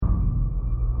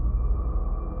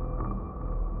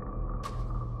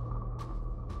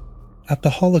At the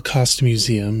Holocaust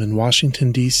Museum in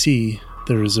Washington, D.C.,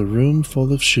 there is a room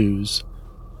full of shoes.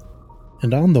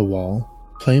 And on the wall,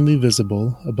 plainly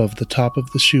visible above the top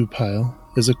of the shoe pile,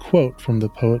 is a quote from the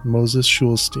poet Moses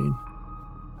Schulstein.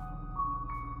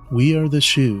 "We are the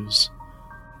shoes.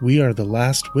 We are the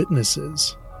last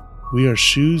witnesses. We are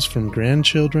shoes from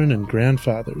grandchildren and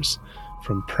grandfathers,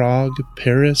 from Prague,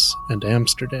 Paris, and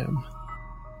Amsterdam.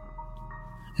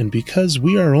 And because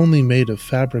we are only made of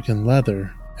fabric and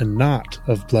leather, and not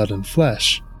of blood and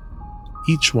flesh,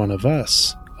 each one of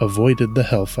us avoided the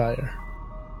hellfire."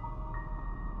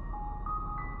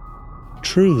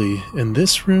 Truly, in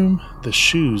this room, the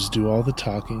shoes do all the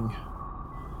talking.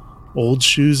 Old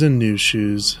shoes and new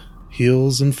shoes,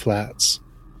 heels and flats,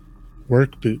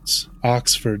 work boots,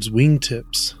 Oxfords,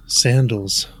 wingtips,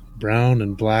 sandals, brown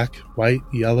and black, white,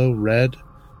 yellow, red,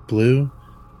 blue,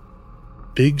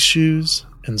 big shoes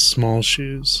and small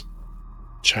shoes,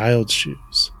 child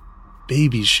shoes,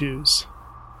 baby shoes,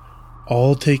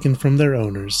 all taken from their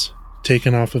owners,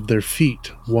 taken off of their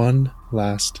feet one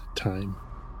last time.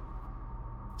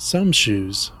 Some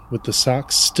shoes, with the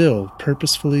socks still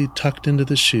purposefully tucked into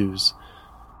the shoes,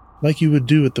 like you would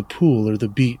do at the pool or the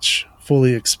beach,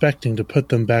 fully expecting to put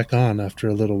them back on after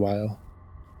a little while.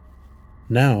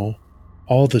 Now,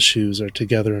 all the shoes are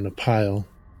together in a pile.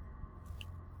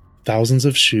 Thousands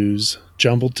of shoes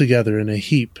jumbled together in a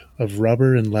heap of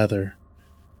rubber and leather,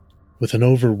 with an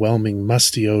overwhelming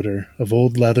musty odor of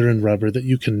old leather and rubber that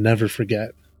you can never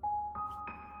forget.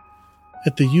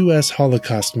 At the U.S.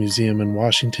 Holocaust Museum in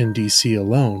Washington, D.C.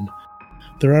 alone,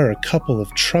 there are a couple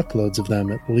of truckloads of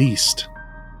them at least,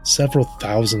 several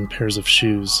thousand pairs of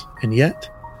shoes, and yet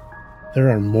there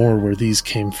are more where these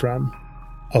came from,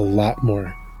 a lot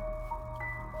more.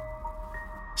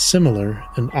 Similar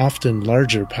and often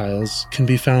larger piles can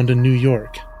be found in New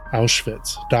York,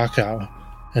 Auschwitz, Dachau,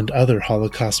 and other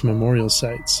Holocaust memorial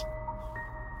sites.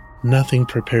 Nothing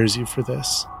prepares you for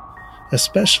this,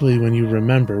 especially when you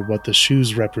remember what the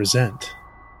shoes represent.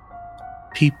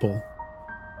 People,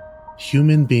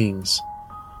 human beings,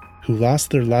 who lost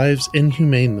their lives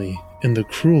inhumanely in the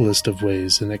cruelest of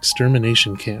ways in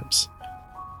extermination camps.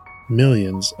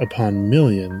 Millions upon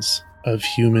millions of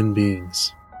human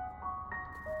beings.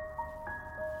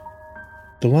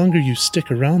 The longer you stick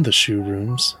around the shoe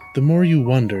rooms, the more you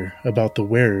wonder about the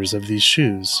wearers of these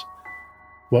shoes.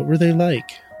 What were they like?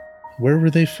 Where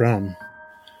were they from?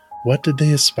 What did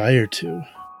they aspire to?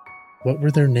 What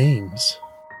were their names?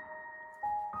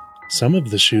 Some of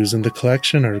the shoes in the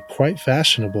collection are quite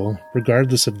fashionable,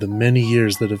 regardless of the many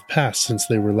years that have passed since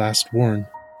they were last worn.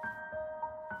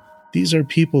 These are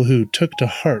people who took to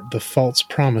heart the false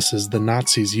promises the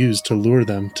Nazis used to lure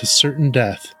them to certain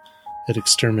death at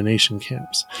extermination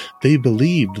camps. They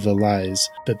believed the lies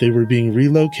that they were being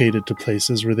relocated to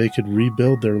places where they could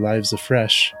rebuild their lives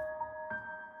afresh.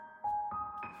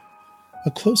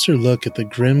 A closer look at the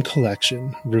grim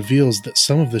collection reveals that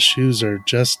some of the shoes are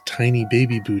just tiny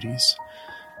baby booties,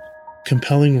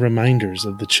 compelling reminders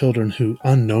of the children who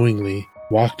unknowingly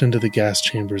walked into the gas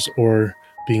chambers or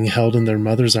being held in their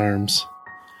mother's arms,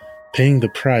 paying the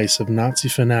price of Nazi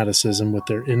fanaticism with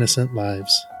their innocent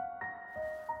lives.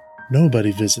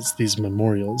 Nobody visits these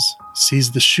memorials,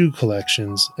 sees the shoe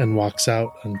collections, and walks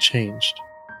out unchanged.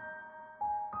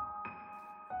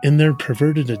 In their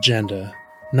perverted agenda,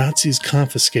 Nazis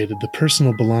confiscated the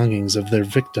personal belongings of their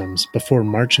victims before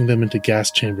marching them into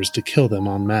gas chambers to kill them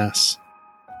en masse.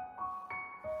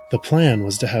 The plan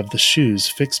was to have the shoes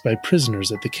fixed by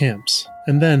prisoners at the camps,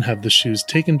 and then have the shoes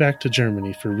taken back to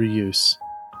Germany for reuse.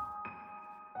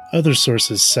 Other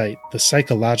sources cite the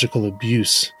psychological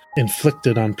abuse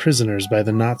inflicted on prisoners by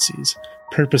the Nazis,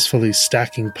 purposefully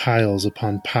stacking piles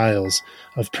upon piles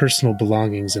of personal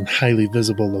belongings in highly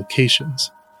visible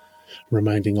locations,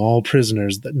 reminding all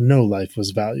prisoners that no life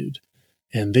was valued,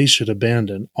 and they should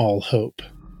abandon all hope.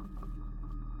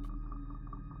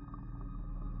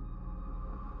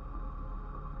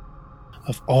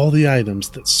 Of all the items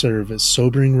that serve as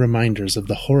sobering reminders of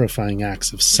the horrifying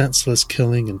acts of senseless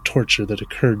killing and torture that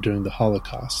occurred during the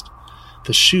Holocaust,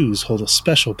 the shoes hold a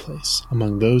special place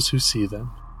among those who see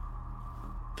them.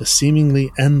 The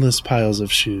seemingly endless piles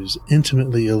of shoes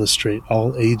intimately illustrate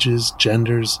all ages,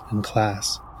 genders, and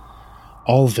class.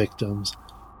 All victims,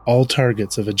 all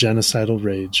targets of a genocidal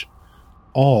rage,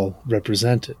 all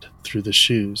represented through the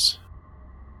shoes.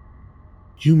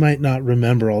 You might not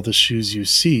remember all the shoes you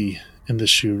see in the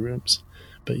shoe rooms,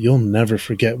 but you'll never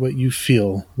forget what you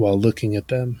feel while looking at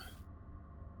them.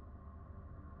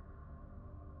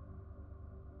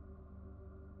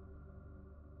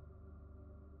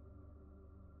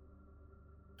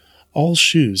 All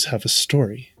shoes have a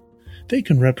story. They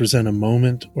can represent a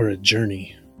moment or a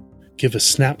journey, give a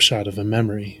snapshot of a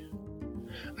memory.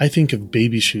 I think of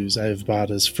baby shoes I have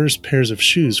bought as first pairs of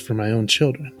shoes for my own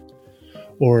children,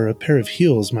 or a pair of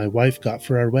heels my wife got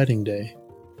for our wedding day.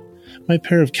 My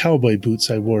pair of cowboy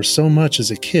boots I wore so much as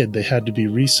a kid they had to be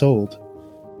resold,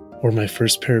 or my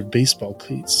first pair of baseball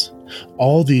cleats.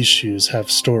 All these shoes have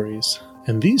stories,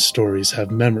 and these stories have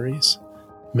memories,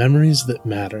 memories that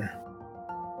matter.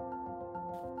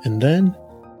 And then,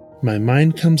 my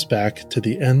mind comes back to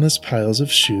the endless piles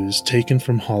of shoes taken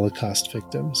from Holocaust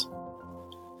victims.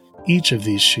 Each of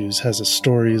these shoes has a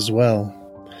story as well,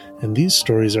 and these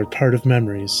stories are part of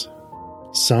memories,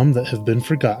 some that have been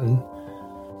forgotten,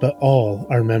 but all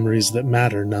are memories that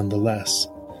matter nonetheless,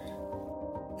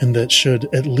 and that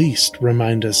should at least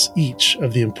remind us each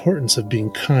of the importance of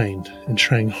being kind and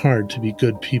trying hard to be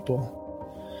good people.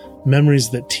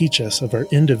 Memories that teach us of our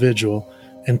individual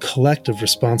and collective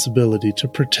responsibility to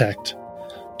protect,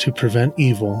 to prevent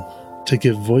evil, to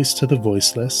give voice to the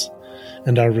voiceless,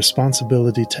 and our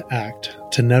responsibility to act,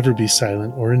 to never be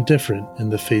silent or indifferent in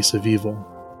the face of evil.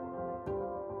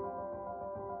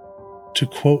 To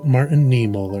quote Martin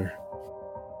Niemöller,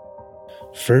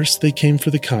 "First they came for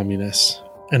the communists,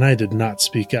 and I did not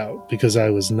speak out because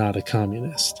I was not a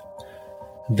communist.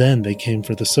 Then they came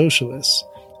for the socialists,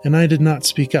 and I did not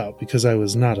speak out because I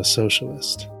was not a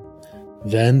socialist.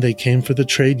 Then they came for the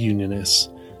trade unionists,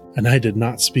 and I did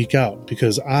not speak out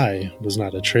because I was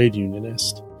not a trade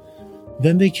unionist.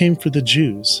 Then they came for the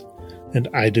Jews, and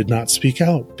I did not speak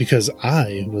out because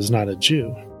I was not a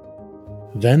Jew.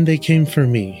 Then they came for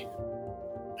me,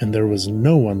 and there was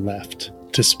no one left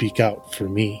to speak out for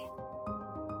me."